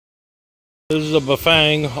This is a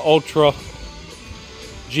Bafang Ultra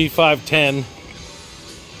G510.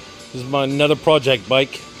 This is my another project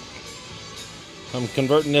bike. I'm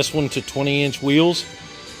converting this one to 20-inch wheels.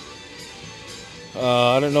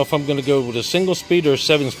 I don't know if I'm going to go with a single speed or a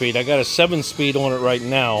 7-speed. I got a 7-speed on it right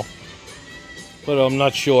now, but I'm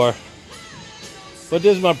not sure. But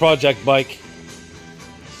this is my project bike,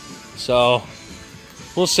 so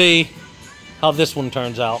we'll see how this one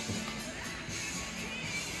turns out.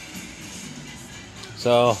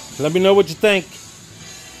 So let me know what you think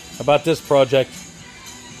about this project.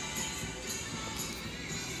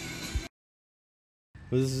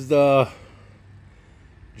 This is the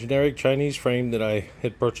generic Chinese frame that I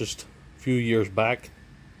had purchased a few years back.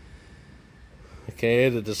 Okay,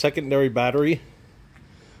 added the secondary battery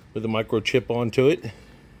with a microchip onto it.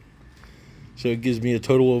 So it gives me a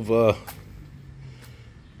total of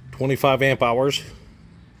 25 amp hours.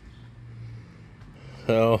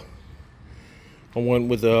 So I went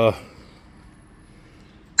with a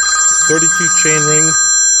 32 chain ring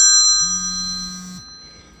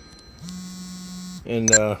and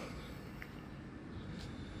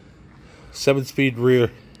 7-speed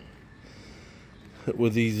rear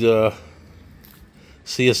with these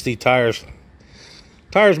CSD tires.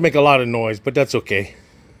 Tires make a lot of noise, but that's okay.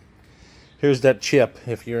 Here's that chip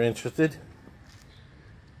if you're interested.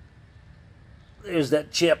 There's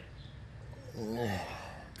that chip.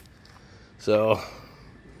 So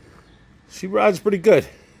she rides pretty good.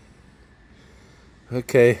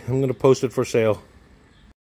 Okay, I'm gonna post it for sale.